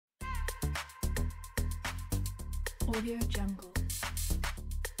Audio Jungle.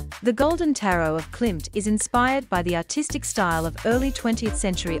 The Golden Tarot of Klimt is inspired by the artistic style of early 20th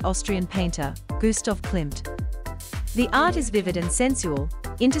century Austrian painter, Gustav Klimt. The art is vivid and sensual,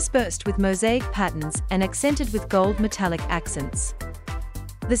 interspersed with mosaic patterns and accented with gold metallic accents.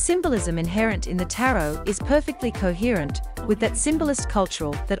 The symbolism inherent in the tarot is perfectly coherent with that symbolist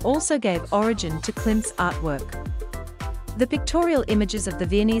cultural that also gave origin to Klimt's artwork. The pictorial images of the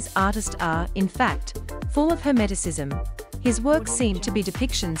Viennese artist are, in fact, full of hermeticism. His works seem to be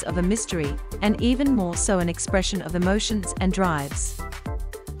depictions of a mystery, and even more so an expression of emotions and drives.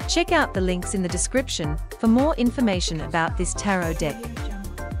 Check out the links in the description for more information about this tarot deck.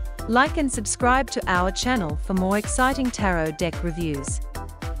 Like and subscribe to our channel for more exciting tarot deck reviews.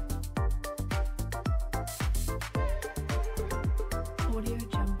 Audio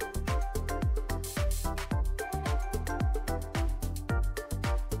Jungle.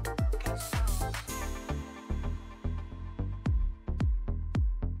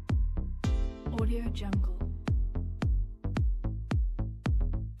 Audio Jungle.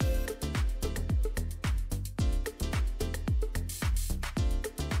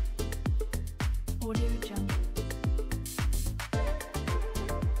 Audio Jungle.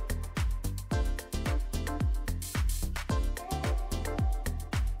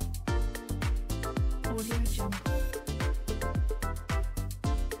 Audio Jungle.